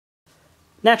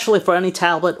Naturally, for any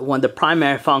tablet, one of the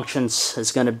primary functions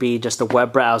is going to be just the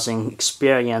web browsing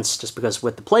experience, just because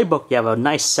with the PlayBook you have a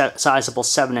nice sizable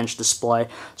 7-inch display.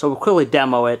 So we'll quickly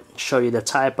demo it, show you the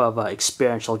type of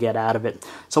experience you'll get out of it.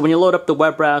 So when you load up the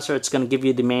web browser, it's going to give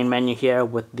you the main menu here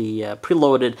with the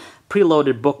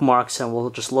preloaded bookmarks, and we'll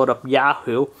just load up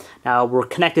Yahoo. Now we're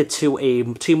connected to a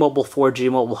T-Mobile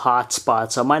 4G mobile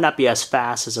hotspot, so it might not be as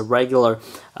fast as a regular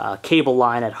cable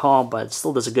line at home, but it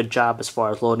still does a good job as far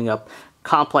as loading up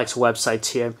complex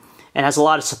websites here, and has a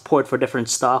lot of support for different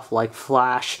stuff like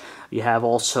Flash. You have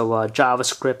also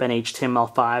JavaScript and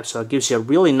HTML5, so it gives you a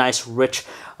really nice, rich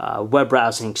web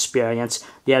browsing experience.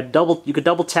 You could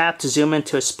double tap to zoom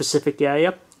into a specific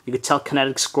area. You could tell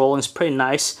kinetic scrolling is pretty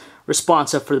nice,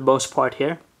 responsive for the most part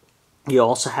here. You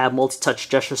also have multi-touch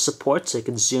gesture support, so you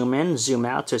can zoom in, zoom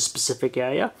out to a specific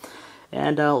area.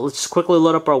 And let's just quickly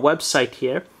load up our website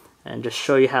here and just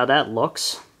show you how that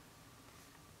looks.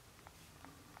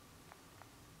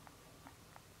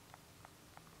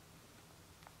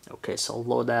 Okay, so I'll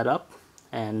load that up,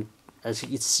 and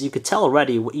as you could tell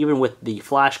already, even with the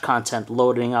Flash content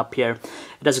loading up here,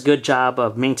 it does a good job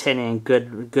of maintaining a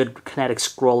good kinetic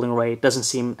scrolling rate. It doesn't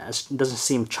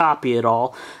seem choppy at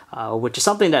all, which is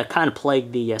something that kind of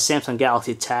plagued the Samsung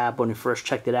Galaxy Tab when we first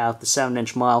checked it out. The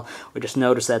 7-inch model, we just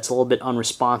noticed that it's a little bit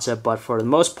unresponsive, but for the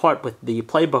most part, with the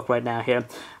PlayBook right now here,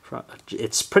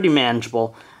 it's pretty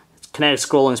manageable. Kinetic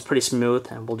scrolling is pretty smooth,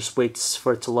 and we'll just wait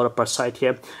for it to load up our site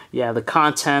here. You have the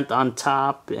content on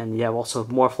top, and you have also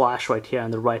more Flash right here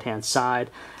on the right hand side,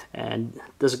 and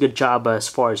does a good job as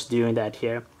far as doing that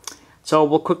here. So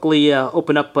we'll quickly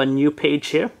open up a new page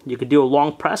here. You could do a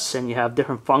long press, and you have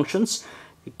different functions.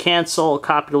 You cancel,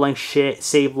 copy the link,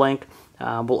 save link.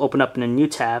 We'll open up in a new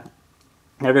tab.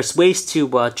 Now there's ways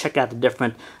to check out the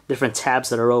different tabs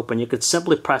that are open. You could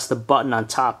simply press the button on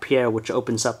top here, which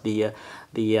opens up the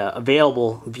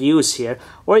available views here,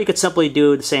 or you could simply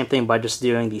do the same thing by just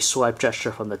doing the swipe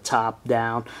gesture from the top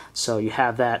down. So you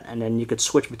have that, and then you could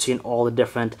switch between all the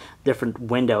different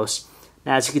windows.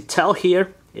 Now as you can tell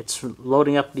here, it's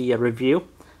loading up the review,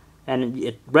 and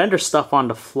it renders stuff on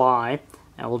the fly,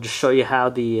 and we'll just show you how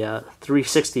the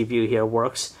 360 view here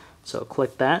works. So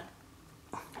click that,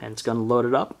 and it's going to load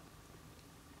it up.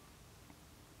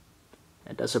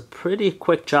 It does a pretty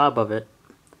quick job of it.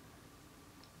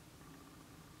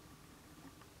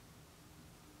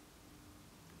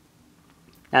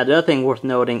 Now the other thing worth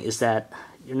noting is that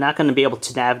you're not going to be able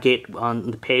to navigate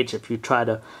on the page if you try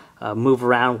to move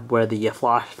around where the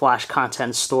Flash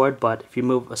content is stored, but if you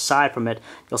move aside from it,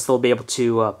 you'll still be able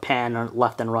to pan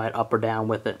left and right, up or down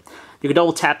with it. You can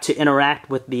double tap to interact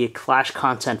with the Flash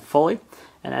content fully,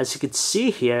 and as you can see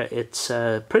here, it's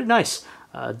pretty nice.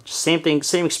 Same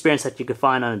experience that you could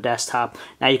find on a desktop.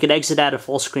 Now you could exit out of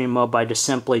full screen mode by just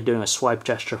simply doing a swipe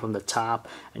gesture from the top,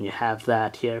 and you have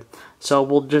that here. So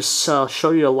we'll just show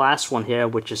you the last one here,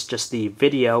 which is just the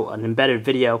video, an embedded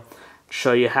video,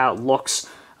 show you how it looks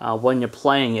when you're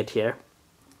playing it here.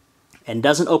 And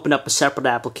doesn't open up a separate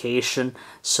application,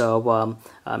 so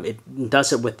it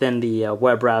does it within the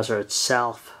web browser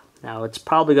itself. Now it's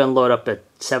probably going to load up at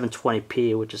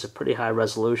 720p, which is a pretty high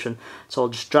resolution, so I'll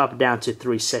just drop it down to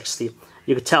 360.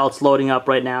 You can tell it's loading up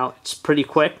right now. It's pretty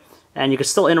quick, and you can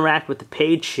still interact with the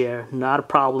page here, not a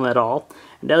problem at all.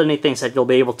 And the other neat thing is that you'll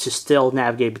be able to still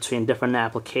navigate between different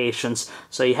applications,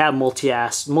 so you have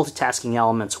multitasking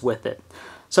elements with it.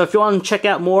 So if you want to check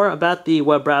out more about the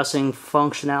web browsing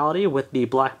functionality with the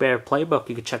BlackBerry PlayBook,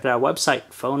 you can check out our website,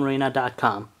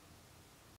 PhoneArena.com.